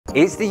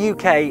Is the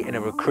UK in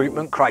a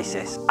recruitment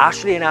crisis?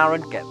 Ashley and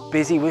Aaron get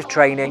busy with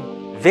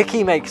training,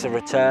 Vicky makes a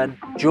return,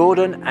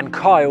 Jordan and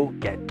Kyle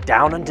get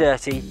down and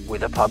dirty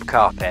with a pub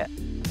carpet.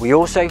 We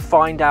also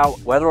find out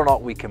whether or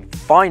not we can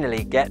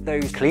finally get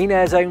those Clean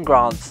Air Zone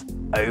grants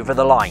over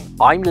the line.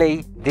 I'm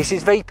Lee, this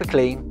is Vapor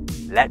Clean.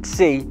 Let's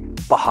see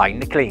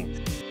behind the cleans.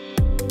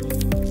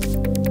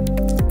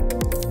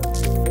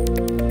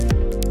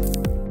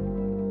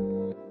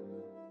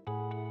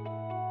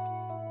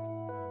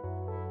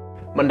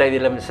 Monday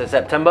the 11th of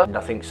September,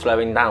 nothing's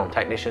slowing down.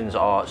 Technicians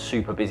are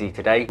super busy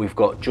today. We've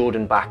got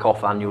Jordan back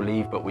off annual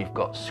leave, but we've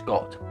got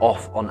Scott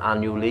off on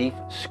annual leave.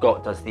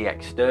 Scott does the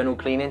external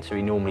cleaning, so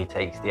he normally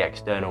takes the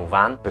external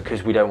van.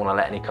 Because we don't want to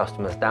let any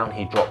customers down,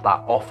 he dropped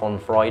that off on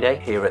Friday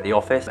here at the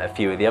office. A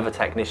few of the other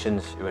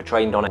technicians who are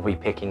trained on it will be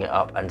picking it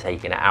up and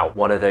taking it out.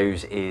 One of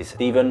those is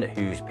Stephen,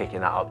 who's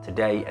picking that up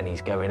today, and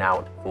he's going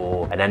out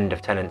for an end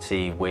of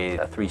tenancy with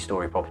a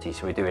 3-story property.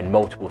 So we're doing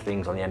multiple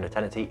things on the end of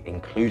tenancy,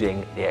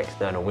 including the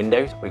external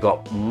windows. We've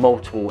got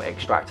multiple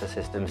extractor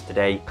systems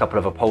today, a couple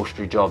of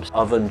upholstery jobs,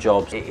 oven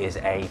jobs. It is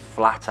a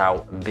flat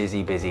out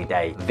busy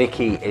day.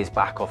 Vicky is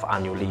back off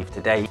annual leave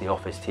today. The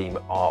office team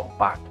are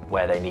back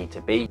where they need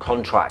to be.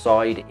 Contract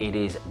side, it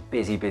is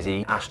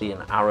busy. Ashley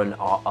and Aaron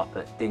are up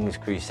at Dings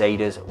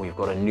Crusaders. We've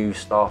got a new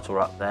starter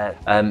up there.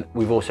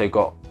 We've also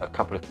got a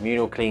couple of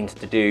communal cleans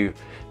to do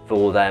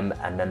for them,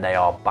 and then they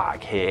are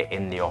back here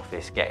in the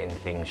office getting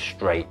things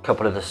straight. A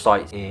couple of the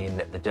sites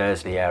in the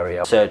Dursley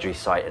area, surgery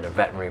site and a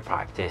veterinary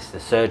practice. The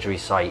surgery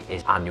site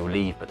is annual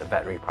leave, but the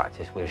veterinary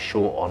practice we're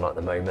short on at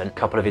the moment. A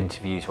couple of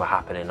interviews were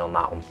happening on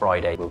that on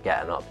Friday. We'll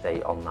get an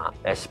update on that.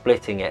 They're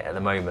splitting it at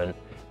the moment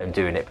and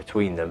doing it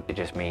between them. It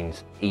just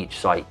means each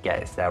site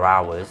gets their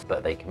hours,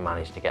 but they can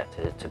manage to get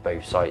to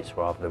both sites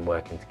rather than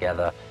working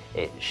together.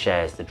 It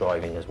shares the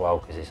driving as well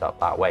because it's up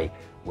that way.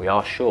 We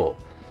are short.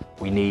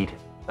 We need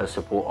a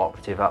support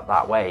operative up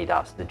that way.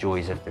 That's the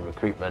joys of the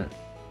recruitment.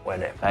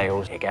 When it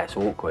fails, it gets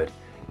awkward.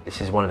 This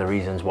is one of the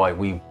reasons why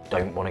we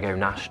don't want to go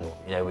national.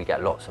 You know, we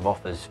get lots of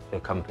offers for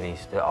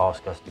companies to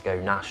ask us to go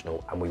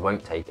national, and we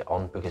won't take it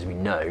on because we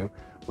know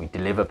we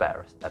deliver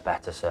a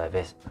better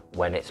service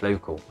when it's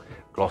local.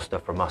 Gloucester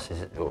from us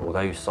is, or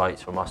those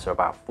sites from us are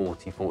about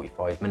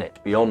 40-45 minutes.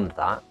 Beyond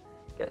that,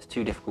 it's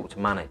too difficult to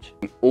manage.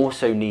 We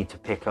also need to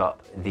pick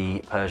up the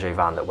Peugeot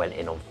van that went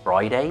in on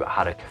Friday. I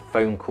had a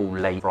phone call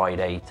late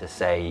Friday to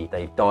say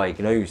they've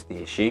diagnosed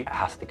the issue. It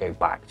has to go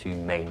back to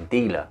main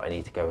dealer. I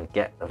need to go and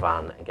get the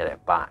van and get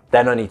it back.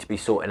 Then I need to be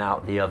sorting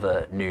out the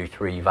other new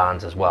 3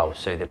 vans as well.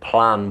 So the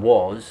plan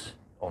was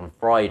on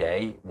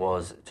Friday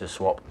was to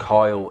swap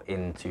Kyle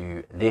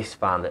into this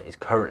van that is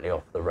currently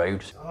off the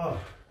road. Oh,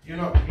 you're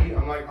not Pete.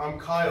 I'm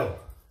Kyle,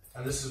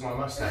 and this is my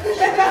mustache.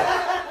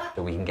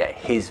 So we can get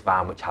his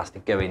van, which has to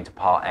go into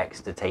Part X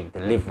to take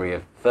delivery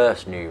of the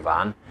first new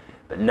van.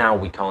 But now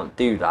we can't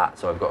do that,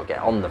 so I've got to get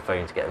on the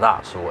phone to get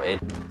that sorted.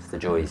 It's the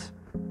joys.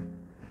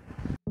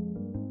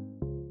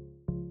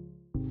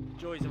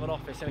 Joys of an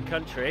office in a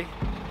country.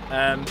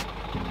 As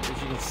you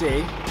can see,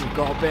 we've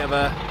got a bit of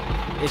a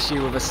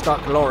issue with a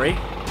stuck lorry.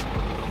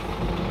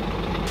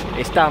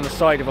 It's down the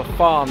side of a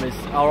farm.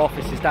 Our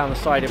office is down the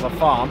side of a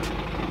farm.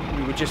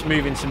 We were just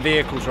moving some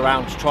vehicles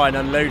around to try and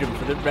unload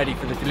them ready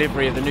for the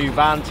delivery of the new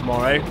van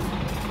tomorrow.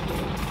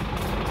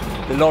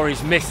 The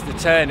lorry's missed the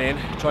turn-in,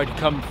 tried to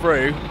come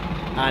through,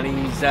 and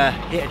he's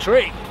hit a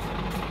tree.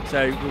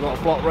 So we've got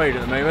a blocked road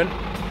at the moment.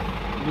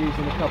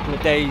 Losing a couple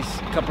of days,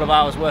 a couple of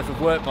hours worth of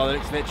work by the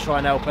looks of it to try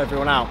and help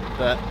everyone out,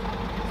 but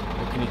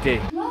what can you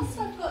do? Whilst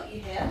I've got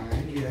you here,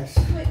 Yes.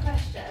 quick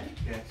question.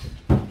 Yes.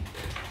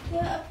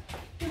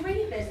 The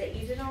revisit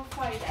you did on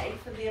Friday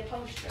for the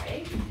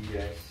upholstery,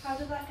 Yes. how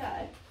did that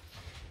go?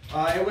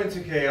 It went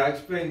okay. I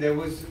explained there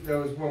was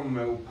one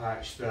mold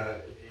patch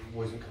that it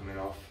wasn't coming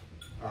off,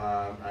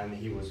 and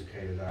he was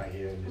okay with that.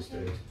 He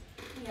understood.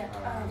 Yeah,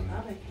 I'm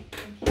okay,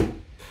 thank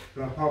you.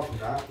 But apart from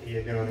that, he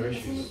had no other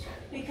issues.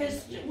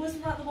 Because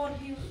wasn't that the one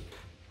who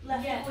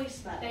left the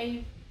voicemail?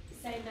 They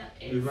saying that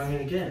it's... We rang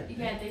in again?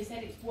 Yeah, they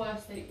said it's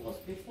worse than it was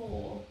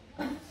before.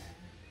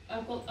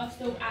 I've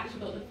still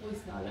actually got the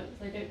voicemail up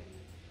because I don't...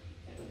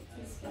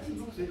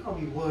 It can't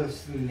be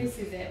worse than... This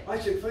is it. I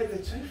just felt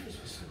the sofas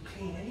were so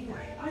clean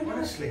anyway,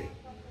 honestly.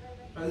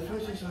 Like the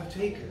photos I've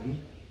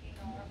taken,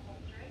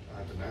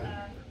 I don't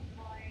know.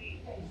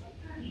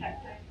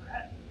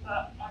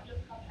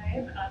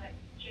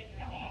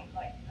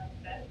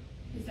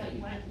 Is that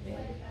you had a bit?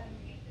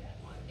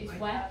 It's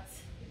wet.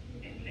 I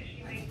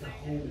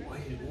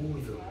did all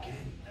of them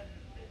again.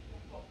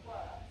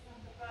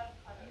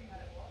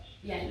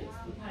 Yeah,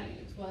 apparently it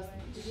looks worse.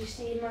 Did you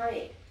see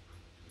my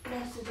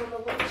message on the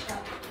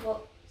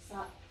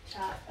WhatsApp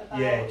chat about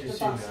Yeah, the just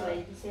bus seen that.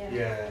 lanes?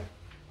 Yeah.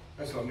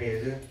 That's not me,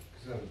 is it?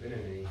 Because I haven't been in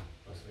any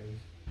bus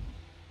lanes.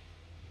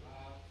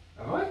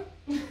 Have I?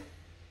 Oh.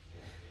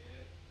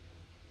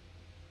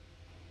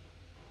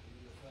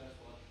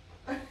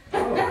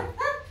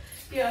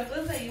 Yeah, I was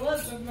going to say you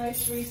weren't the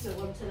most recent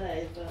one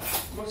today, but...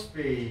 Must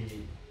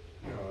be,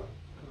 I don't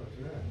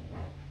know.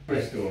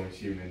 Bristol, I'm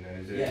assuming then,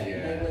 is it? Yeah, you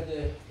know where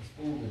it's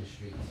Baldwin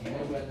Street, you know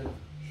where the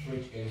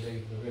bridge goes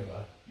over the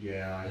river.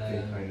 Yeah, I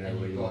think I know and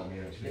where you've you got, want me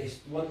actually. it's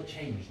the one that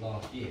changed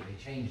last year.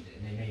 They changed it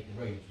and they made the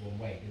roads one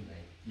way, didn't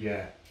they?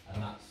 Yeah.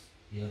 And that's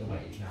the other way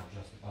is now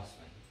just a bus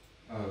lane.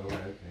 Oh,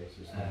 right, okay,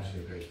 so it's not so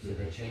great. So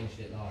they changed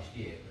it last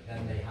year, but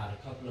then they had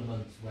a couple of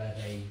months where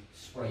they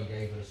sprayed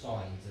over the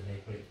signs and they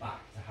put it back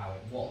to how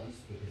it was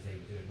because they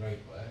were doing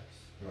roadworks.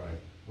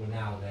 Right. Well,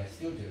 now they're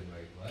still doing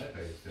roadworks,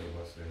 Okay, still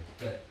bustling.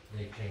 but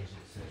they've changed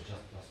it so it's just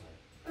a bus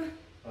lane.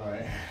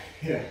 Alright,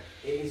 yeah.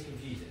 It is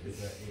confusing, but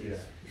it is,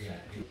 yeah.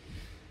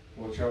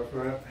 Watch out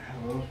for it.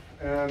 Well,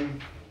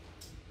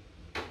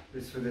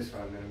 this for this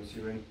one then, I'm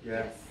assuming?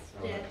 Yeah. Yes.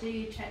 Yeah, do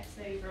your checks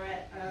over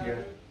it. Yeah.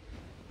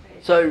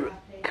 make So, sure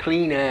happy.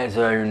 Clean Air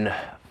Zone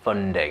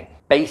funding.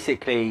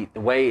 Basically, the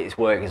way it's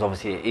worked is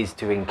obviously it is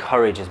to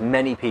encourage as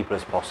many people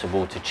as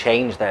possible to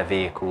change their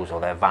vehicles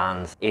or their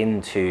vans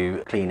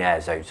into Clean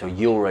Air Zone. So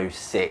Euro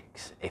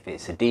 6, if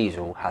it's a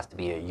diesel, has to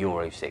be a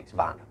Euro 6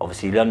 van.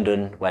 Obviously,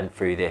 London went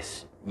through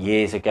this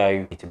years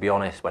ago. To be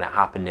honest, when it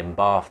happened in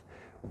Bath,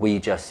 we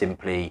just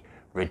simply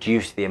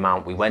reduced the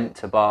amount we went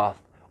to Bath,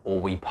 or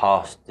we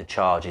passed the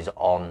charges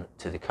on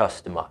to the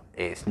customer.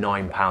 It's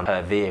 £9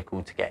 per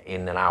vehicle to get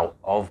in and out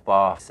of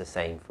Bath. It's the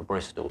same for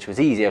Bristol, which was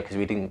easier because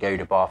we didn't go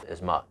to Bath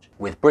as much.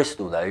 With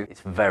Bristol though,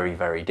 it's very,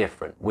 very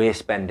different. We're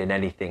spending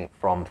anything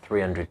from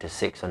 £300 to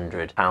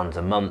 £600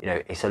 a month. You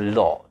know, it's a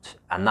lot,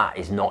 and that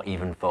is not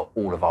even for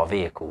all of our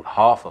vehicles.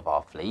 Half of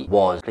our fleet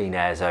was Clean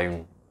Air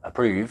Zone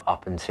approved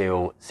up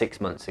until 6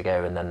 months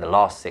ago, and then the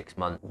last 6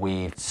 months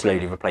we've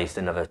slowly replaced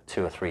another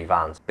 2 or 3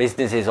 vans.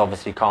 Businesses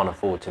obviously can't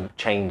afford to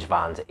change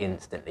vans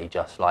instantly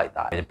just like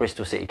that. The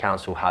Bristol City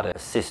Council had a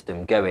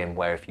system going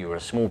where if you were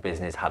a small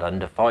business, had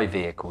under 5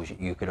 vehicles,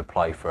 you could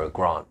apply for a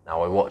grant.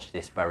 Now I watched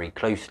this very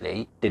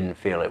closely, didn't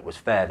feel it was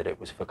fair that it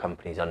was for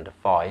companies under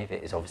 5.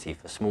 It is obviously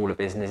for smaller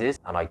businesses,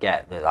 and I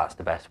get that that's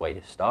the best way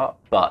to start,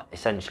 but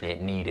essentially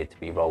it needed to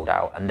be rolled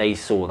out, and they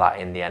saw that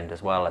in the end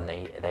as well, and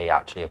they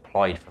actually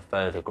applied for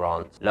further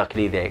grants.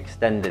 Luckily they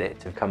extended it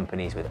to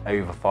companies with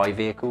over 5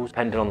 vehicles.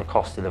 Depending on the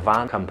cost of the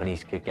van,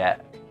 companies could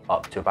get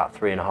up to about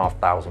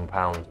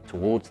 £3,500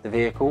 towards the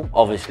vehicle.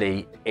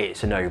 Obviously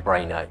it's a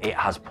no-brainer. It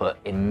has put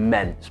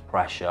immense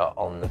pressure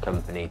on the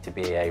company to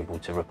be able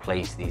to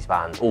replace these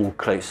vans all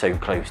so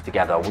close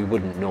together. We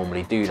wouldn't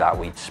normally do that.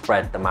 We'd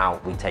spread them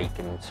out, we'd take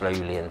them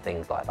slowly and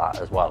things like that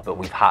as well, but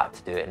we've had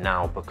to do it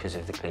now because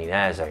of the Clean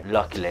Air Zone.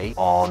 Luckily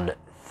on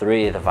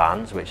 3 of the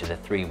vans, which are the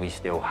 3 we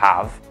still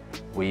have,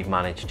 we've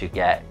managed to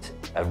get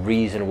a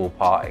reasonable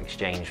part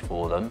exchange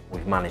for them.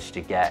 We've managed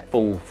to get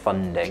full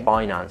funding.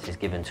 Finance is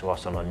given to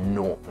us on a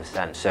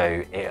 0%.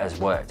 So it has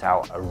worked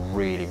out a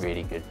really,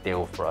 really good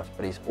deal for us,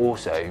 but it's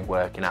also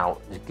working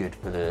out as good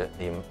for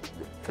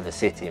the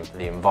city and for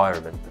the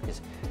environment,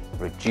 because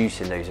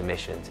reducing those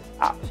emissions is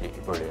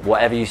absolutely brilliant.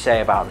 Whatever you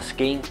say about the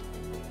scheme,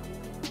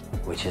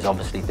 which is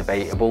obviously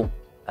debatable,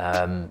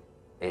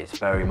 it's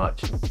very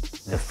much,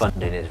 the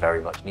funding is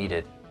very much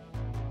needed.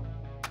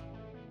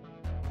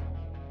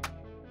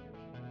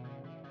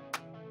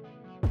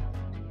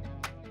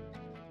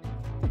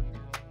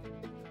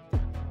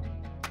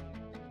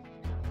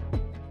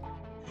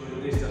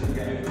 This doesn't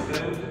get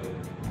overfilled.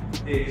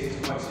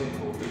 It's quite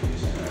simple. You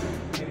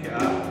just pick it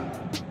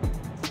up,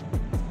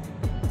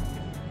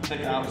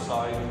 take it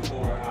outside and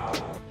pour it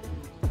out.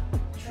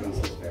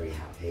 Teresa's very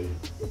happy.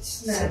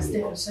 It's No, it's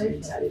different sofa.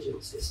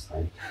 intelligence this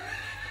time.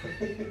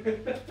 Very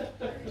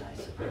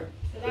nice of her.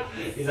 So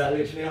that's Is that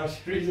literally how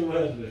she reads the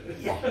word?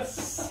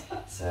 Yes.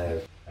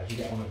 So, How'd you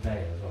get on with Dale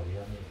as well? You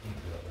haven't even think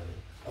about that.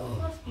 oh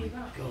must be my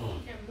that. God.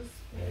 Yeah,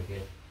 must be. Very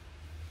good.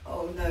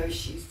 Oh no,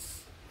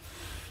 she's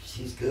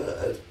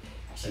good.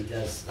 She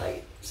does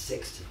like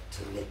 6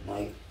 to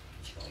midnight.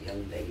 She's got a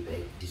young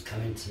baby. She's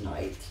coming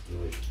tonight to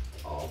do it.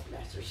 Oh,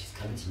 bless her. She's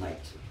coming tonight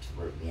to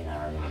work me an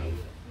hour and a half.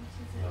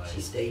 Right.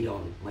 She stayed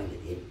on mine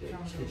at the end of it.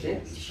 She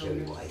wanted me to show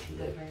you what I can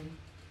do.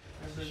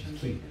 She's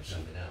keeping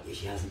something out. Yeah,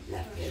 she hasn't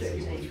left me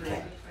alone all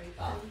weekend.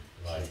 Ah,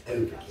 right. She's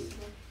overkeep.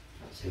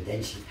 So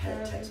then she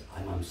had a text,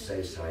 I'm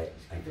so sorry,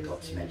 I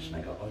forgot to mention.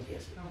 I go, oh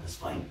yes, that's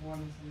fine.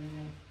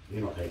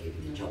 You're not going to give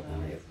me the job now,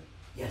 are you?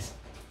 Yes,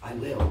 I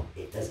will.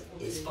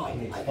 It's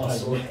fine. I can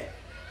sort it.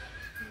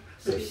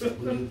 So she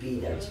said, will you be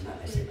there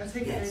tonight? I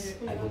said, yes,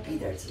 I will be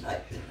there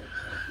tonight.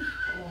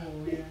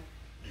 Oh, yeah.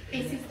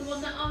 Is this the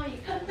one that I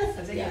I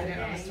think Yeah. I don't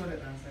have a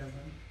toilet downstairs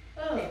then.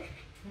 Oh.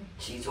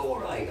 She's all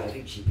right. I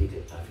think she'd be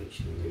good. I think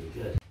she'd be really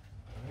good.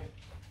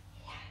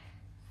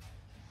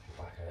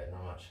 Back at it,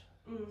 not much.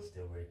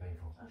 Still really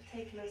painful. I've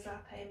taken a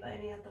Zappé but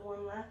only had the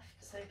one left.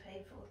 So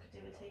painful, I could do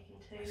with taking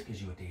 2. It's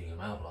because you were dealing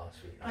them out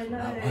last week. I That's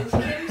know,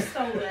 what that Kim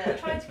stole it. I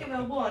tried to give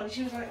her 1,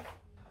 she was like,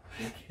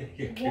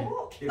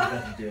 what? Kim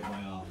had to do it by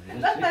arm.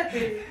 No.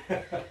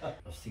 I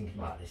was thinking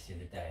about this the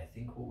other day. I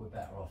think what we're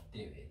better off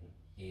doing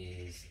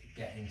is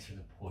getting to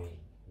the point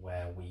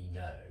where we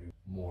know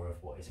more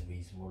of what is a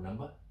reasonable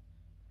number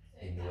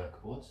in the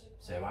work boards.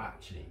 So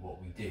actually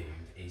what we do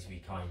is we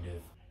kind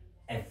of,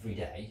 every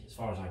day, as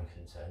far as I'm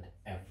concerned,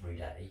 every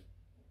day,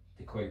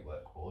 the quote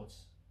work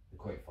boards, the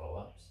quote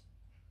follow-ups,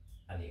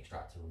 and the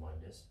extractor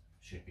reminders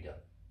should be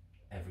done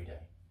every day.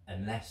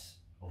 Unless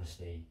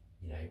obviously,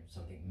 you know,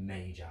 something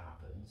major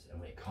happens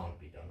and it can't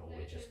be done, or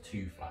we're just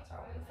too flat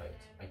out on the phones.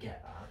 I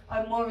get that.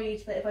 I'm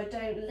worried that if I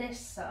don't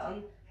list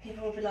some,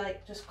 people will be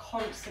like just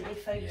constantly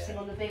focusing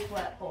on the big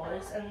wet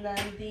boys, and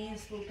then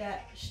these will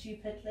get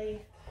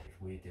stupidly.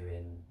 If we're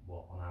doing,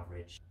 what, on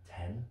average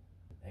 10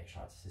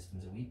 extractor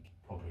systems a week,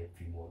 probably a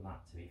few more than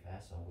that to be fair,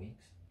 some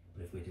weeks.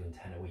 But if we're doing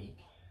 10 a week,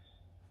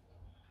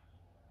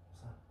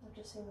 what's that? I've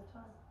just seen the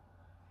time.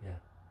 Yeah.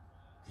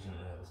 Did you not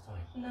know it was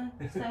time?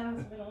 No, so I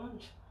haven't been on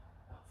lunch.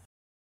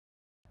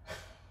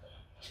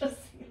 Just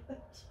see the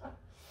time.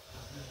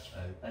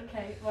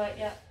 Okay, right,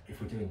 yeah. If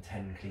we're doing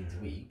 10 cleans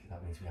a week,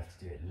 that means we have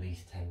to do at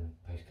least 10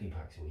 post clean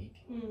packs a week,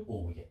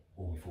 or we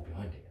fall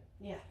behind again.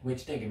 Yeah.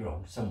 Which, don't get me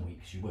wrong, some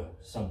weeks you will.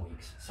 Some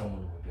weeks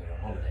someone will be on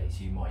holiday,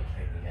 so you might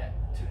only get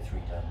 2 or 3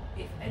 done,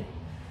 if any.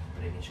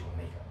 But it means you're going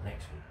to make up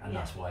next week, and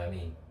that's why, I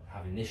mean,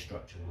 having this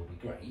structure will be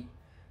great,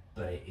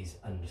 but it is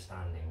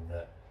understanding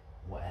that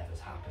whatever's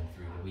happened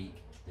through the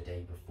week, the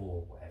day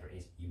before, whatever it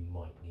is, you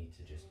might need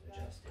to just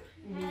adjust it.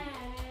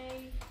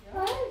 Hey.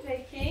 Hi,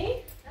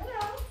 Vicky.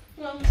 Hello.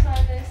 Long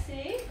time no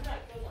see.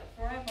 That feels like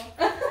forever.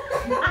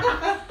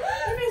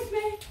 You miss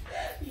me?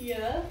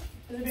 Yeah.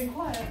 Has it been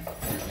quiet?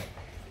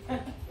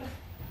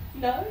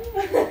 No.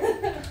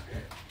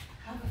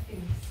 How are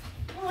things?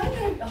 Oh, I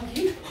don't know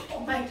you.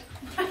 Oh, mate.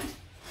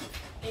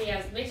 He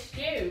has missed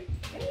you.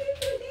 I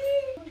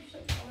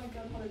won't go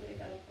on holiday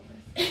again, I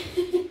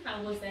promise.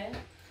 How was it?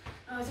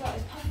 Oh, it's alright,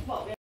 it's perfect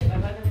weather. I'm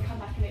going to come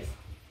back and it's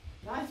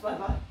nice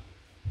weather.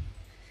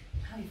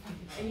 How are you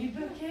finding? Are you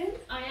booking?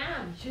 I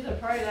am. She's a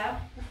pro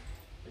now.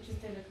 I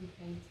just did a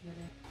complaint a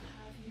minute.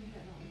 How have you been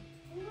getting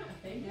on? Alright,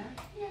 I think.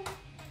 Yeah?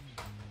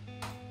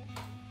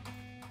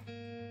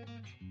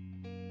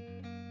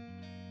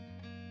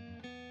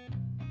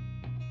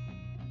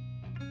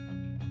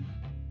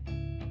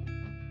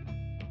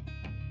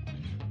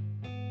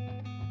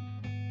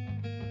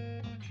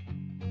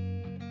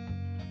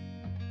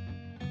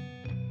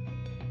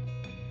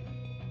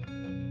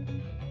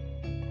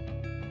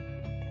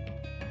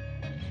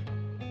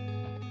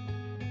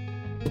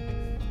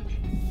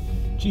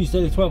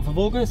 Tuesday the 12th of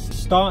August,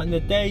 starting the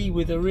day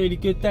with a really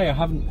good day. I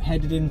haven't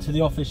headed into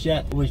the office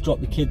yet, always drop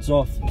the kids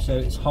off, so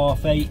it's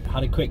 8:30.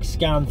 Had a quick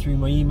scan through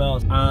my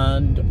emails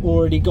and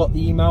already got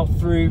the email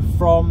through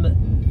from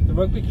the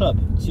rugby club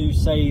to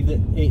say that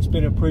it's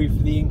been approved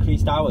for the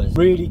increased hours.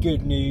 Really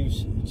good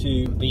news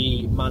to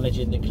be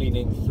managing the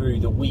cleaning through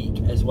the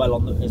week as well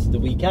as the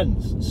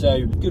weekends.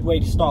 So good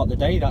way to start the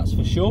day, that's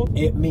for sure.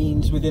 It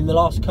means within the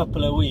last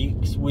couple of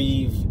weeks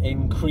we've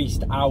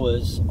increased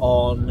hours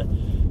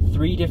on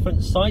 3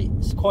 different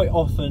sites. Quite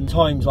often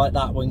times like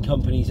that when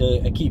companies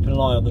are keeping an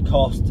eye on the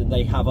cost and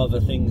they have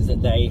other things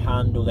that they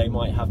handle, they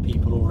might have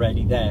people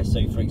already there.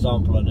 So for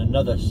example, on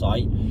another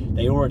site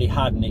they already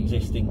had an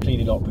existing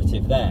cleaning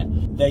operative there.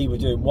 They were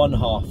doing one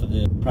half of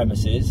the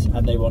premises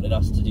and they wanted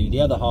us to do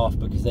the other half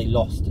because they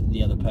lost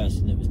the other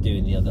person that was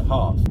doing the other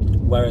half.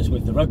 Whereas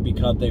with the rugby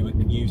club they were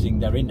using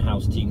their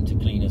in-house team to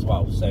clean as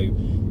well. So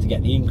to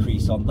get the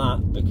increase on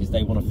that, because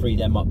they want to free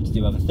them up to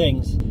do other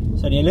things,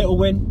 it's only a little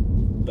win,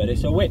 but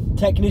it's a win.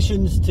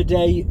 Technicians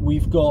today,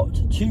 we've got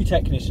 2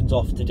 technicians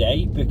off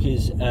today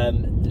because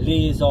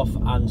Lee is off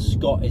and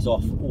Scott is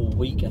off all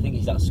week. I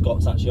think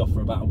Scott's actually off for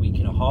about a week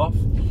and a half.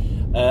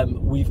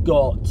 We've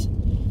got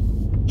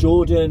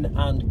Jordan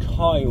and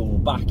Kyle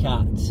back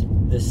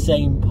at the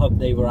same pub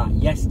they were at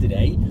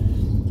yesterday.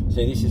 So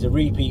this is a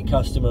repeat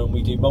customer and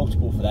we do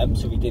multiple for them.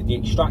 So we did the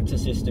extractor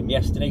system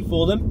yesterday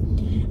for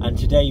them, and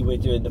today we're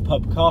doing the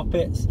pub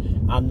carpets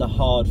and the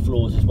hard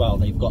floors as well.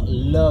 They've got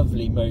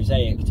lovely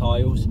mosaic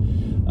tiles,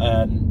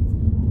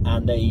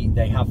 and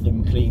they have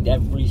them cleaned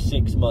every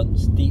 6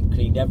 months, deep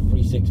cleaned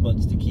every 6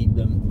 months to keep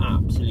them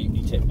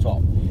absolutely tip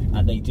top,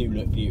 and they do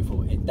look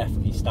beautiful. It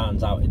definitely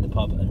stands out in the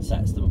pub and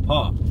sets them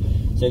apart.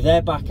 So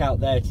they're back out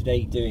there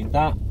today doing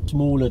that.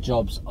 Smaller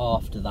jobs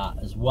after that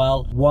as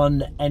well.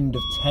 One end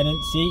of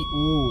tenancy.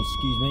 Oh,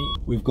 excuse me.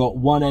 We've got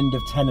one end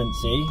of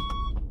tenancy.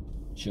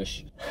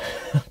 Shush.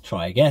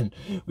 Try again.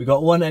 We've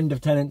got one end of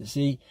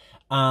tenancy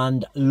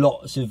and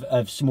lots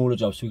of smaller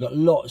jobs. So we've got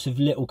lots of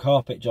little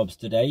carpet jobs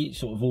today,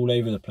 sort of all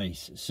over the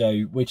place.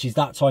 So, which is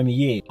that time of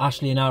year.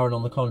 Ashley and Aaron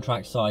on the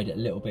contract side, a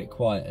little bit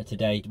quieter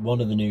today.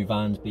 One of the new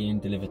vans being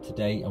delivered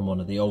today and one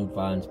of the old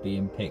vans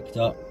being picked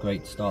up.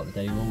 Great to start the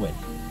day with a win.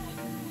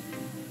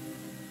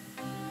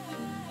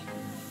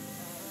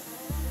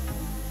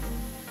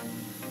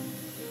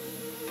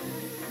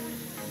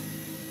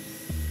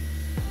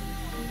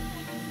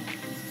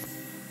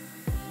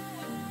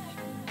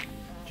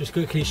 Just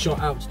quickly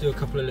shot out to do a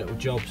couple of little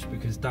jobs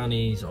because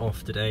Danny's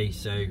off today,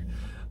 so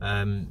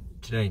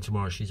today and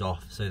tomorrow she's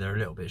off, so they're a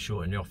little bit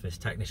short in the office.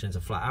 Technicians are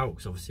flat out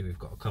because obviously we've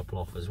got a couple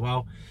off as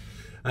well,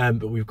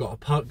 but we've got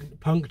a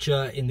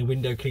puncture in the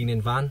window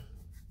cleaning van.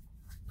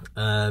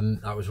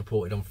 That was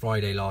reported on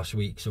Friday last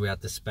week, so we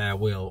had the spare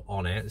wheel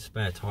on it, the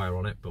spare tyre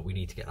on it, but we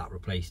need to get that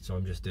replaced, so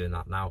I'm just doing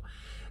that now.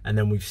 And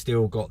then we've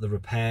still got the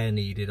repair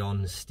needed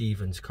on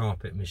Stephen's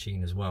carpet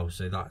machine as well,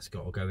 so that's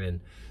got to go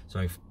in. So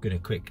I've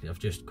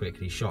just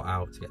quickly shot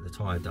out to get the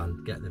tyre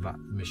done, get the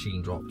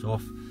machine dropped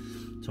off,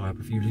 tie up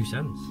a few loose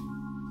ends.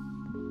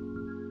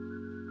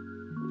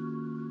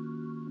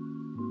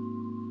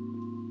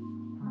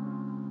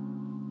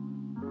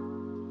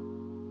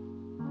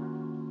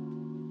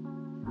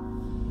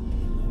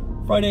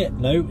 Friday,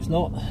 no it's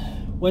not,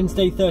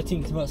 Wednesday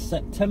 13th of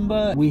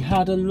September. We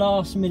had a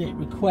last minute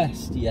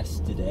request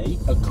yesterday,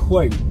 a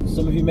quote.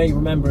 Some of you may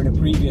remember in a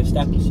previous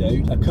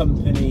episode, a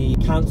company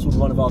cancelled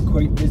one of our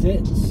quote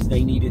visits.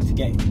 They needed to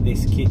get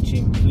this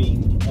kitchen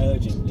cleaned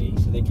urgently.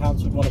 So they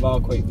cancelled one of our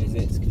quote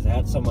visits because they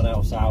had someone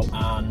else out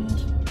and...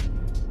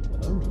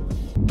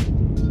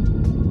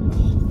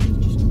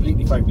 just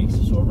completely thrown me because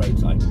I saw a road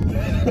sign.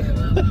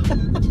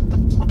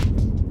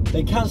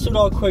 They cancelled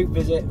our quote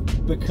visit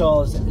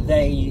because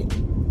they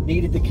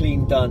needed the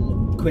clean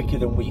done quicker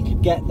than we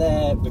could get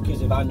there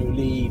because of annual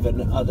leave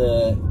and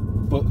other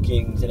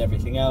bookings and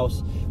everything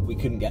else. We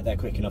couldn't get there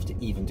quick enough to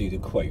even do the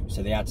quote.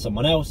 So they had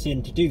someone else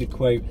in to do the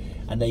quote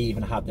and they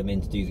even had them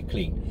in to do the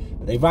clean.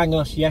 But they rang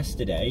us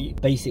yesterday.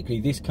 Basically,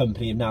 this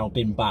company have now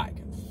been back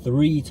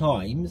 3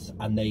 times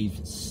and they've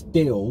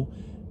still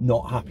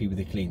not happy with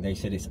the clean. They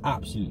said it's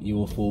absolutely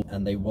awful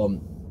and they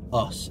want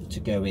us to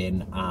go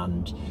in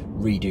and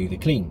redo the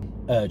clean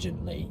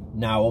urgently.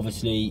 Now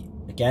obviously,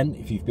 again,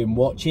 if you've been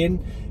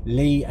watching,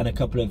 Lee and a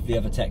couple of the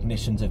other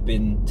technicians have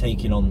been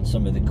taking on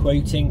some of the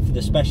quoting for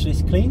the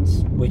specialist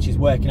cleans, which is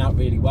working out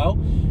really well,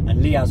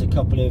 and Lee has a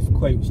couple of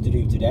quotes to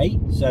do today,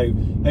 so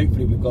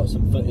hopefully we've got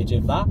some footage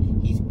of that.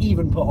 He's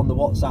even put on the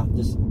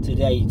WhatsApp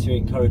today to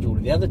encourage all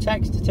of the other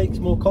techs to take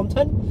some more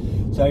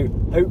content, so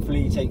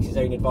hopefully he takes his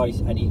own advice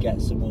and he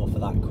gets some more for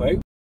that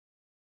quote.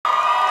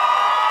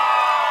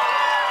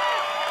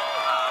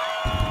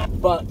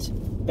 But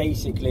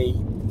basically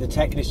the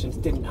technicians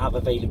didn't have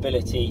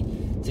availability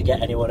to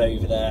get anyone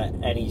over there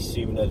any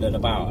sooner than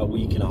about a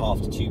week and a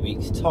half to 2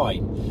 weeks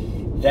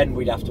time. Then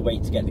we'd have to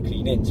wait to get the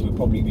clean in, so we'd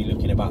probably be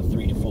looking about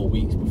 3 to 4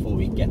 weeks before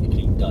we can get the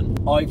clean done.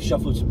 I've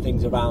shuffled some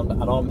things around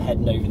and I'm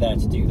heading over there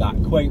to do that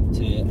quote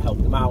to help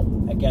them out.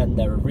 Again,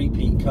 they're a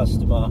repeat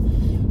customer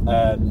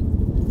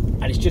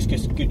and it's just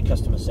good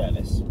customer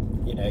service.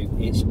 You know,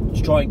 it's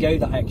to try and go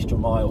that extra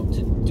mile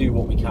to do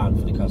what we can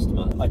for the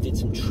customer. I did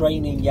some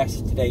training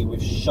yesterday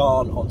with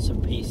Sean on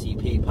some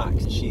PCP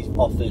packs. She's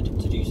offered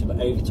to do some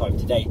overtime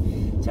today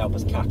to help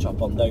us catch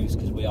up on those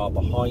because we are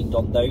behind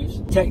on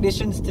those.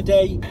 Technicians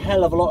today,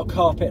 hell of a lot of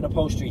carpet and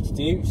upholstery to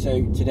do.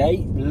 So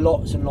today,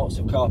 lots and lots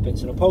of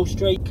carpets and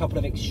upholstery, a couple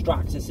of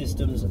extractor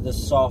systems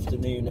this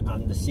afternoon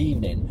and this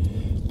evening.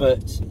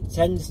 But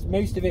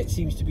most of it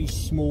seems to be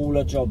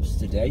smaller jobs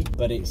today,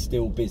 but it's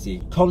still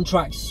busy.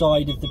 Contract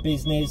side of the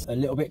business, a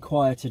little bit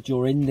quieter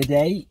during the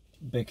day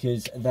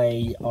because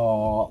they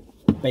are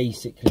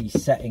basically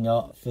setting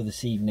up for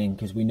this evening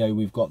because we know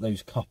we've got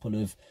those couple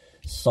of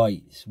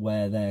sites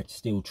where they're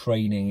still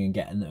training and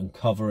getting and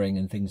covering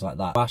and things like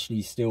that.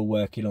 Ashley's still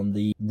working on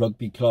the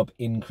rugby club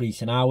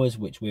increase in hours,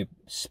 which we're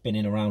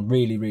spinning around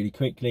really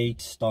quickly,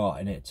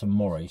 starting it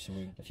tomorrow. So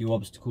a few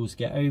obstacles to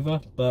get over,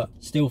 but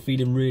still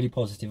feeling really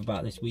positive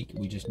about this week.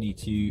 We just need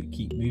to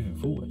keep moving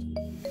forward.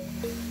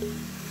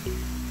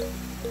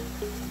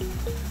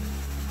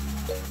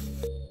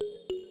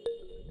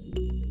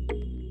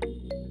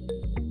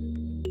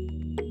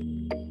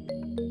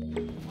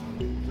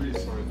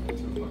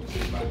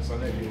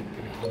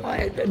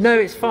 No,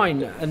 it's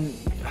fine, and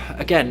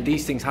again,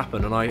 these things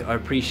happen, and I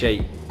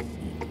appreciate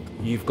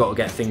you've got to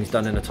get things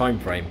done in a time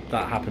frame.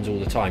 That happens all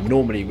the time.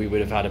 Normally we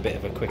would have had a bit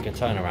of a quicker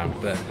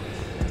turnaround, but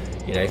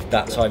you know,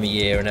 that time of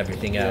year and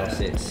everything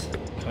else, it's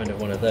kind of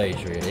one of those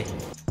really.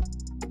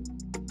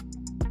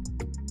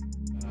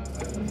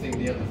 I think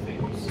the other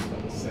thing was,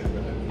 like I said,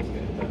 we're hoping to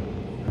get it done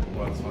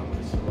by the time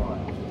Chris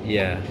arrived.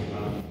 Yeah.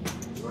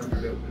 We're under a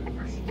little bit of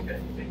pressure to get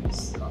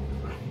things up.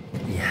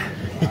 Yeah.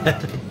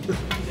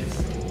 It's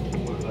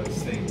all of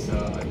those things,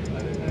 I don't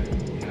know,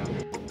 you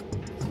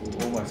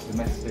know, almost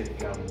domestic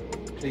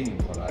cleaning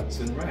products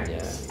and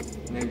rags.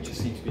 And they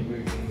just seem to be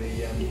moving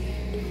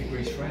the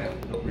grease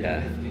around, not really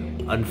lifting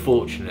it.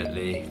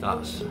 Unfortunately,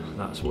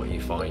 that's what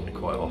you find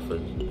quite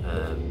often.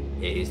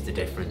 It is the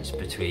difference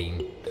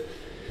between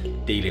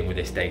dealing with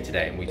this day to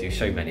day, and we do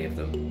so many of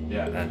them,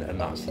 and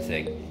that's the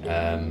thing.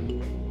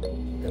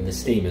 And the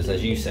steamers,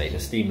 as you say, the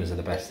steamers are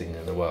the best thing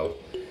in the world,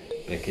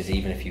 because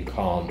even if you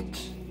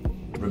can't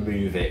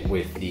remove it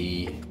with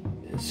the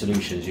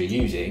solutions you're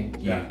using,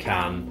 you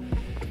can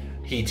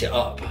heat it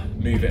up,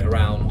 move it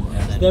around.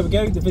 And then... There we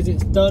go, the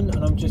visit's done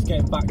and I'm just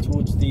getting back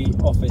towards the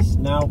office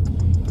now.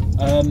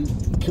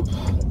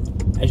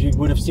 As you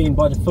would have seen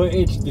by the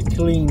footage, the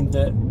clean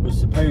that was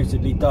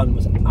supposedly done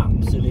was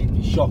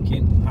absolutely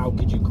shocking. How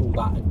could you call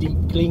that a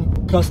deep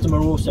clean? Customer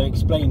also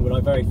explained when I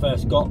very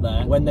first got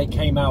there, when they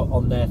came out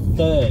on their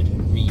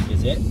 3rd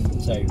revisit,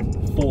 so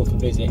 4th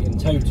visit in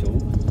total,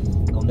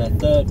 on their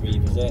 3rd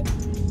revisit,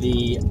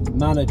 the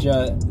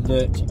manager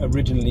that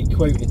originally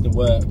quoted the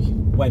work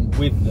went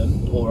with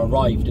them, or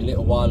arrived a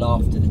little while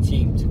after the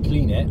team to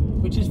clean it,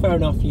 which is fair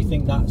enough. You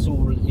think that's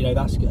all, you know,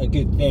 that's a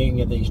good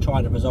thing, and that he's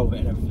trying to resolve it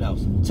and everything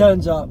else.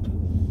 Turns up,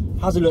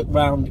 has a look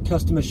round,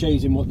 customer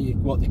shows him what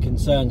the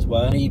concerns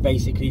were, and he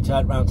basically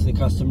turned around to the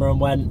customer and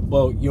went,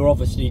 well, you're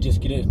obviously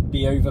just going to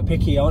be over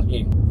picky, aren't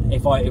you?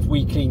 If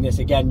we clean this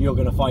again, you're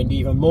going to find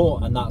even more,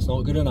 and that's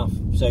not good enough,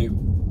 so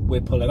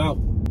we're pulling out.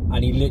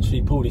 And he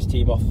literally pulled his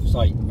team off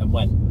site and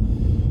went,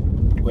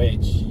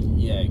 which,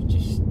 you know,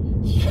 just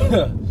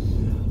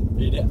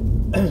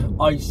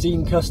I've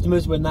seen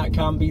customers when that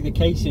can be the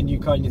case, and you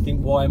kind of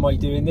think, why am I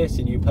doing this?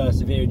 And you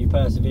persevere and you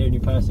persevere and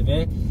you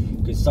persevere,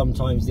 because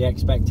sometimes the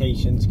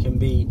expectations can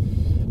be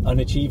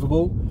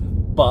unachievable.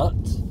 But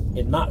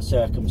in that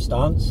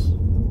circumstance,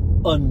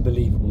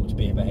 unbelievable to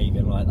be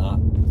behaving like that.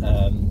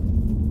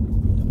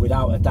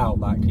 Without a doubt,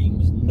 that clean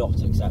was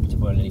not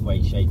acceptable in any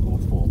way, shape or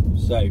form.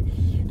 So I'm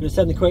going to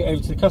send the quote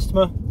over to the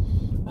customer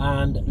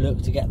and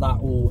look to get that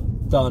all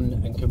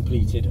done and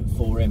completed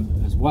for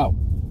him as well.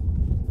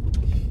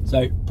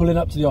 So pulling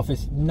up to the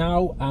office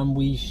now, and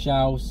we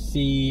shall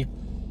see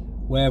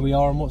where we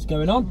are and what's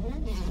going on.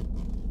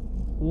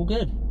 All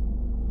good.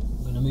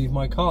 I'm going to move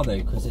my car though,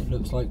 because it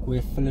looks like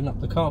we're filling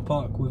up the car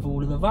park with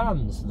all of the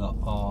vans that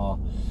are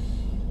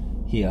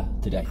here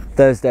today.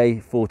 Thursday,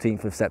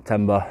 14th of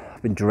September.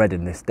 I've been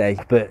dreading this day,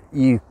 but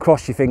you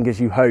cross your fingers,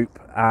 you hope,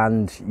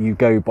 and you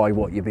go by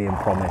what you're being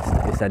promised,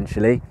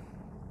 essentially.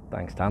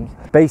 Thanks, Tams.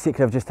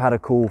 Basically, I've just had a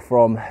call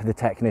from the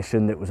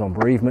technician that was on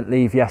bereavement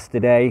leave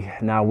yesterday.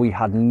 Now, we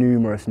had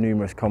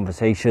numerous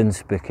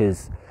conversations,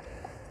 because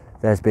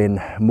there's been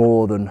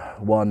more than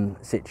one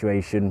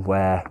situation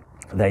where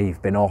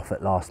they've been off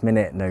at last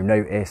minute, no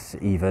notice,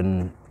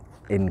 even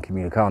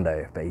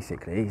incommunicado,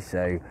 basically.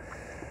 So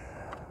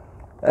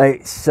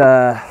it's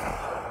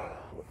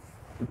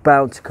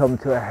bound to come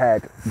to a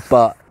head.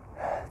 But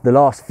the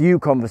last few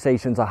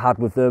conversations I had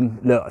with them,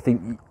 look, I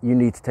think you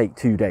need to take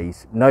 2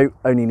 days. No,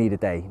 only need a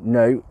day.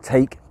 No,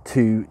 take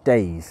 2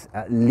 days.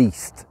 At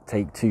least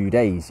take 2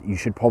 days. You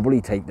should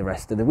probably take the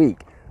rest of the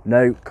week.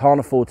 No, can't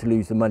afford to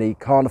lose the money,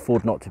 can't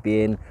afford not to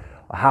be in.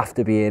 I have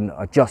to be in,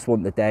 I just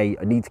want the day,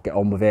 I need to get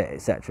on with it,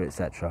 etc,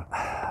 etc.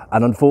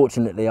 And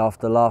unfortunately,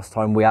 after last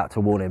time, we had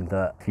to warn him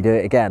that if you do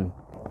it again,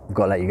 we've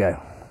got to let you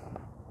go.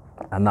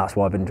 And that's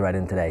why I've been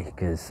dreading today,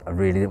 because I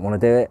really didn't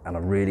want to do it, and I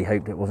really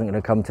hoped it wasn't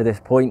going to come to this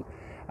point.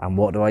 And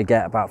what do I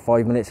get about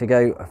 5 minutes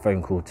ago? A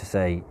phone call to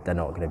say they're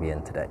not going to be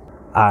in today.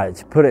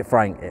 To put it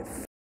frank,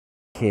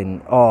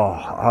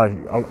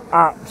 I'm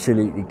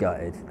absolutely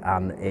gutted,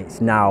 and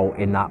it's now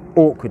in that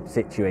awkward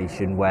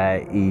situation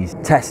where he's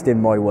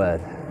testing my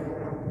word.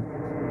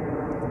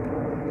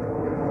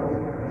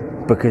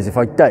 Because if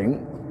I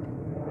don't,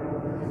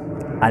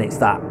 and it's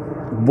that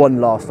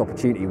one last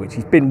opportunity, which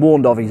he's been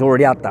warned of, he's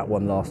already had that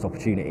one last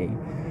opportunity,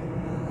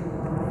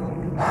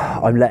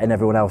 I'm letting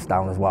everyone else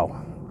down as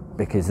well,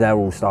 because they're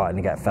all starting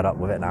to get fed up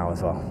with it now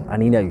as well,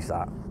 and he knows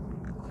that.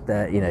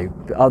 You know,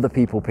 other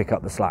people pick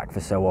up the slack for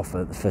so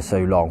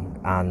long,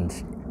 and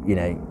you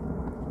know,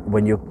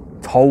 when you're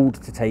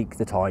told to take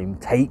the time,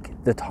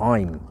 take the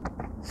time.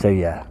 So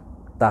yeah,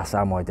 that's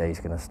how my day's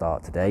going to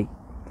start today.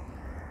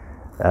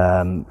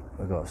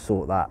 I've got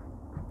to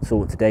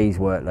sort today's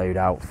workload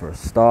out for a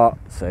start,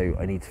 so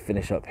I need to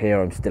finish up here.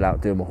 I'm still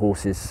out doing my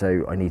horses,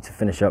 so I need to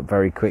finish up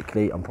very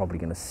quickly. I'm probably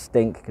going to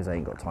stink because I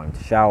ain't got time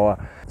to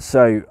shower,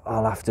 so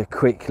I'll have to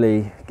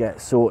quickly get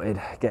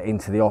sorted, get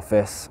into the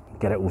office,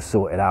 get it all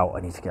sorted out.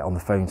 I need to get on the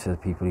phone to the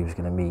people he was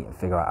going to meet and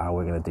figure out how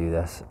we're going to do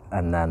this,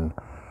 and then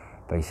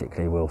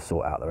basically we'll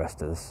sort out the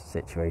rest of the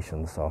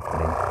situation this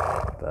afternoon.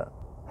 But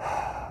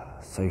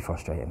so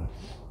frustrating,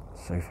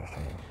 so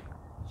frustrating.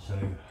 So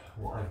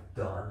what I've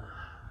done,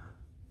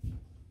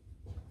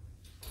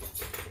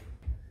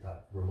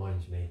 that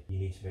reminds me, you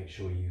need to make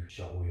sure you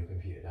shut all your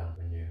computer down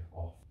when you're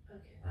off.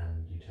 Okay.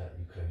 And you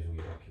close all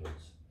your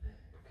documents,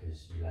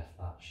 because you left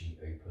that sheet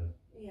open.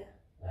 Yeah.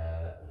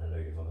 And a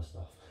load of other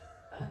stuff.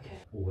 Okay.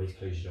 Always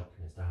close your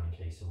documents down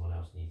in case someone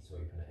else needs to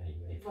open it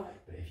anyway. Right.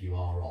 But if you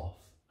are off,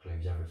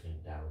 close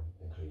everything down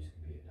and close the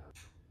computer down.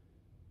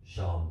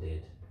 Sean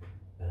did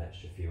an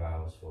extra few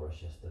hours for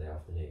us yesterday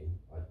afternoon.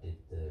 I did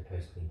the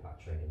post-clean pack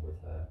training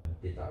with her. I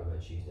did that with her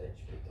Tuesday, and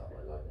she picked up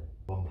like lightning.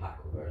 One pack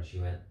with her, and she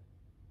went,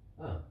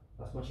 oh,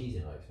 that's much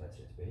easier than I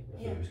expected it to be.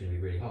 I thought it was going to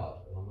be really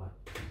hard. And I'm like,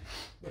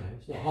 you know,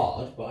 it's not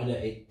hard, but I know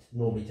it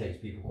normally takes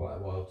people quite a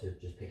while to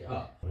just pick it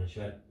up. And she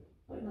went,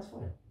 oh, that's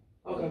fine.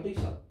 I'll go and do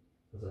some.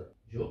 I was like,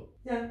 sure.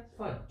 Yeah, it's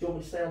fine. Do you want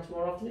me to stay on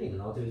tomorrow afternoon?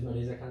 And I'll do as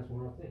many as I can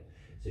tomorrow afternoon.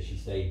 So she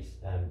stayed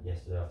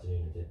yesterday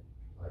afternoon and did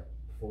like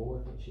 4,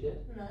 I think she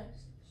did.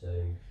 Nice. So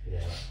yeah,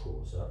 that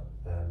caught us up.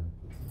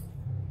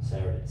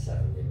 Sarah did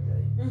 7 the other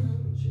day,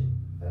 didn't she?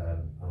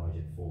 And I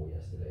did 4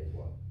 yesterday as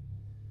well.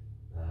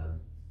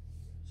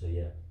 So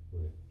yeah,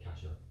 we're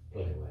catching up,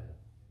 plugging away.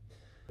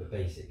 But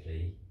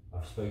basically,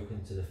 I've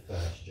spoken to the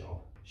first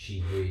job.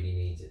 She really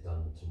needs it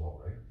done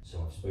tomorrow.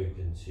 So I've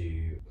spoken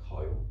to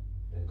Kyle,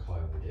 and Kai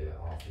will do it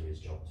after his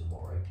job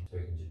tomorrow.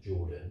 Spoken to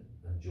Jordan,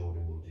 and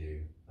Jordan will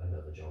do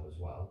another job as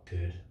well.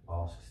 Could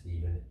ask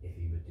Stephen if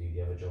he would do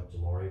the other job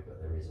tomorrow,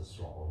 but there is a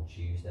slot on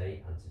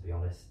Tuesday, and to be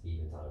honest,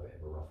 Stephen's had a bit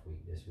of a rough week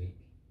this week,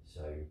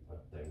 so I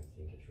don't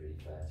think it's really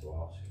fair to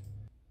ask.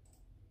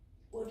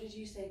 What did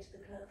you say to the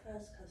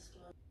first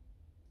customer?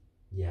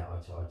 Yeah, I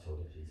told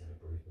her she's an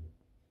improvement.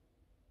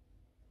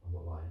 I'm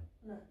not lying.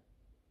 No.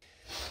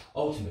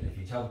 Ultimately, if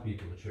you tell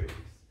people the truth,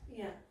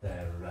 Yeah.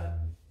 they're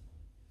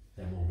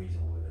more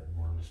reasonable with it and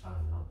more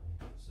understanding, aren't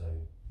they? So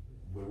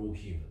we're all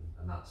human,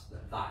 and that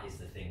is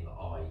the thing that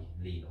I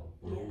lean on.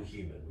 We're all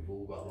human. We've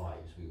all got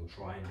lives. We will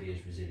try and be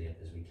as resilient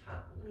as we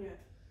can. Yeah.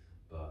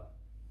 But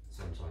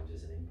sometimes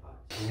there's an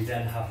impact. We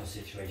then have a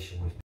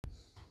situation with.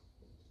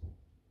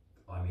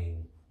 I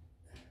mean,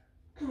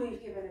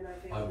 We've given him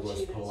every I was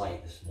opportunity.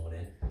 polite this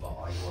morning, but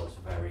I was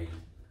very.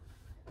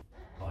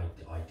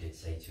 I did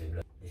say to him,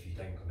 look, if you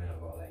don't come in, I've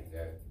got to let you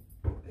go,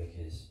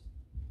 because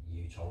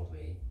you told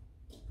me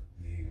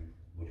you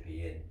would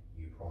be in.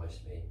 You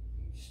promised me.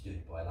 You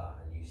stood by that,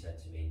 and you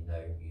said to me, no,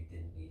 you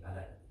didn't need. And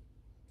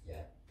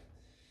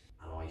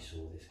I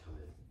saw this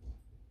coming.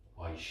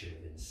 I should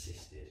have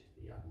insisted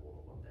that he had more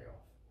than one day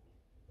off.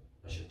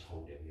 I should have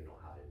told him you're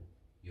not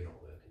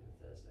working on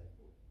Thursday.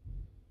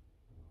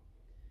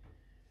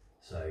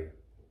 So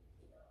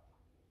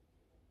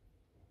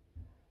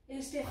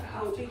It's I have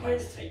difficult to kind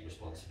because of take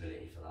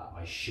responsibility for that.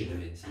 I should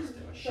have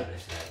insisted. I should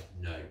have said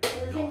no.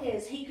 the thing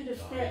is, he could have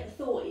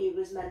thought he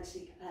was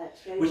mentally prepared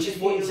to go. Which to is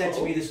the what he said to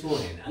funeral. me this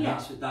morning, and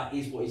Yeah. that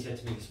is what he said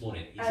to me this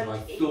morning. He said, And I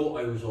thought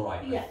I was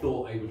alright, I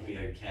thought I would be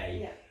okay,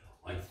 Yeah.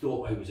 I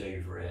thought I was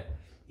over it.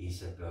 He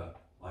said,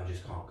 but I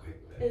just can't cope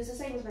with It it. was the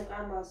same as my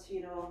grandma's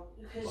funeral,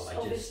 because But I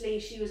obviously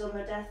she was on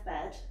her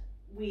deathbed.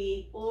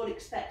 We all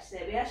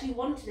expected it. We actually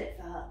wanted it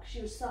for her because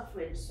she was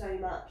suffering so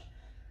much.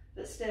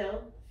 But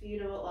still,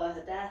 funeral or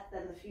her death,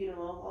 then the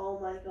funeral. Oh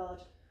my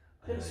god,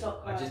 couldn't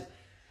stop crying.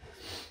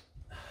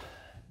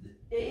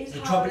 It is The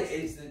hard. trouble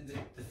is,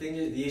 the thing,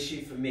 the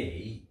issue for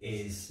me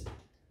is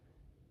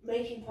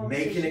Making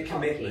promises. making a you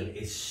can't commitment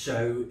keep. is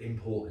so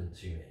important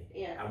to me.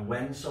 Yeah. And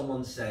when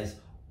someone says,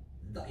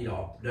 that, you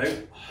know, no,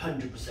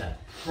 100%,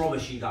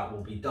 promise you that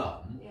will be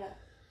done, Yeah.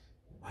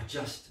 I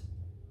just,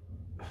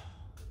 I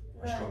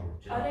No, struggle.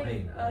 Do you know what I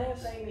mean? I don't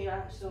blame you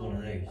at all. one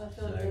of those, I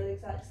feel so- the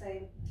exact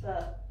same.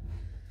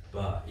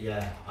 But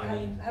yeah, I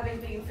mean,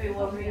 having been through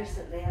one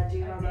recently, I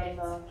do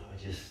remember. I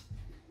just,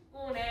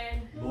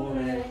 Morning.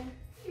 morning.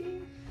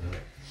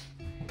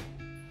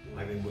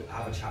 I mean, we'll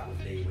have a chat with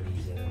Lee when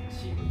he's in and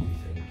see what you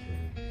think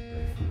and go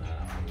from there.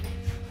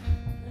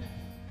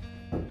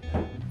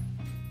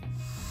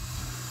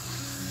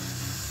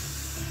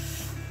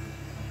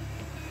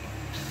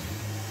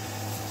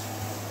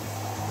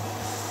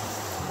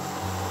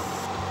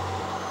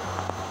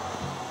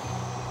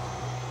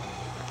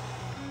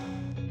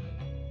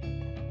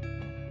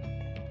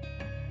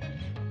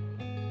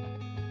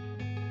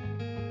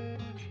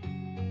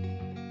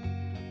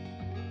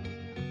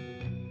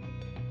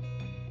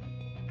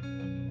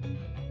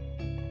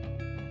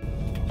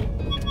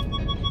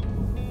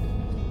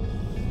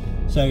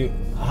 So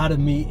I had a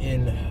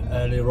meeting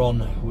earlier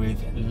on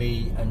with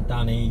Lee and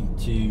Danny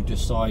to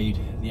decide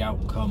the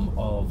outcome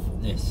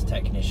of this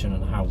technician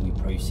and how we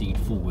proceed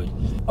forward.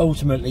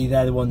 Ultimately,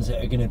 they're the ones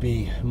that are going to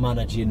be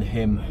managing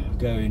him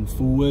going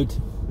forward,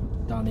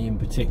 Danny in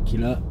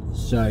particular.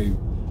 So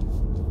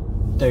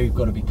they've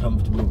got to be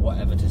comfortable with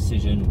whatever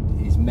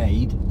decision is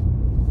made.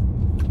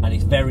 And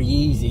it's very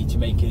easy to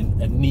make a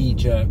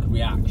knee-jerk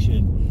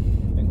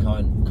reaction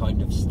and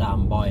kind of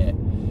stand by it.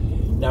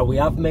 Now, we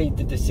have made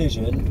the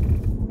decision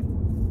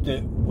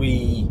that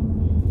we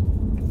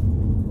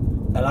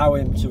allow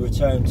him to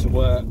return to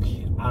work,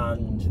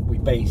 and we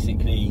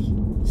basically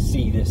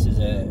see this as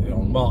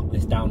mark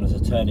this down as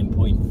a turning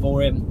point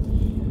for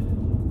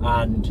him,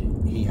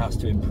 and he has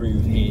to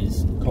improve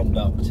his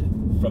conduct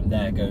from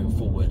there going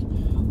forward.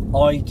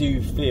 I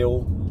do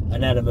feel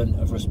an element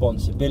of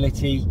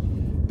responsibility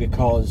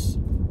because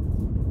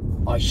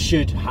I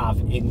should have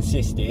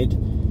insisted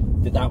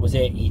that was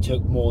it. He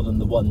took more than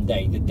the one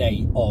day, the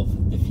day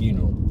of the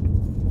funeral.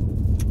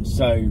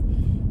 So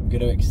I'm going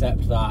to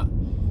accept that.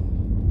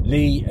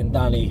 Lee and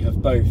Danny have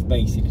both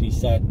basically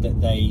said that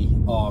they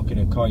are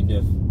going to kind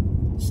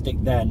of stick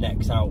their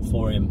necks out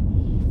for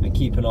him and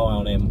keep an eye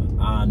on him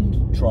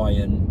and try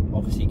and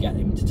obviously get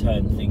him to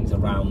turn things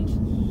around,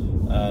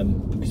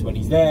 because when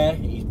he's there,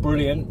 he's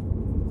brilliant,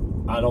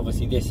 and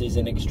obviously this is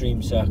an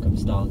extreme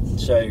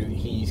circumstance, so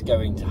he's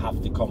going to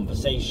have the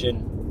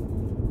conversation,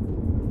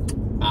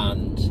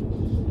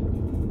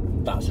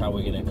 and that's how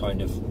we're going to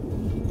kind of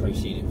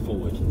proceed it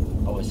forward.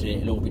 Obviously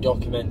it'll all be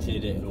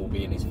documented, it'll all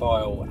be in his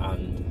file,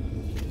 and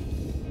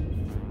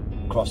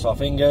cross our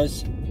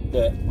fingers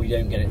that we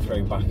don't get it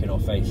thrown back in our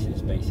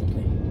faces,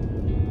 basically.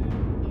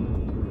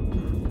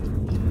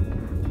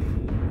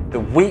 The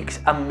weeks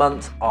and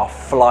months are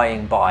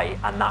flying by,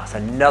 and that's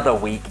another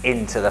week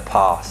into the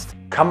past.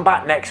 Come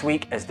back next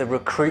week as the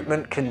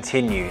recruitment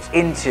continues,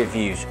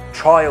 interviews,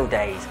 trial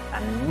days,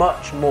 and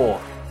much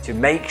more to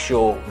make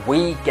sure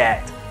we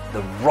get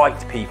the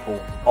right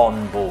people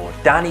on board.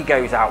 Danny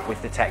goes out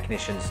with the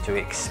technicians to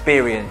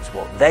experience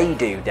what they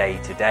do day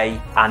to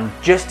day, and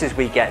just as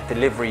we get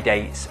delivery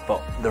dates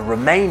for the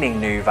remaining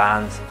new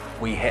vans,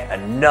 we hit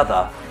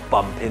another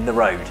bump in the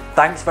road.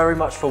 Thanks very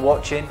much for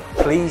watching.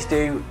 Please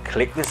do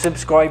click the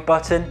subscribe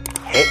button,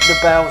 hit the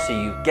bell so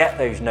you get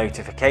those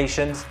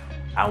notifications,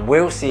 and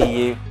we'll see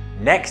you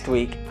next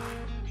week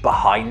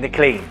behind the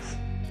cleans.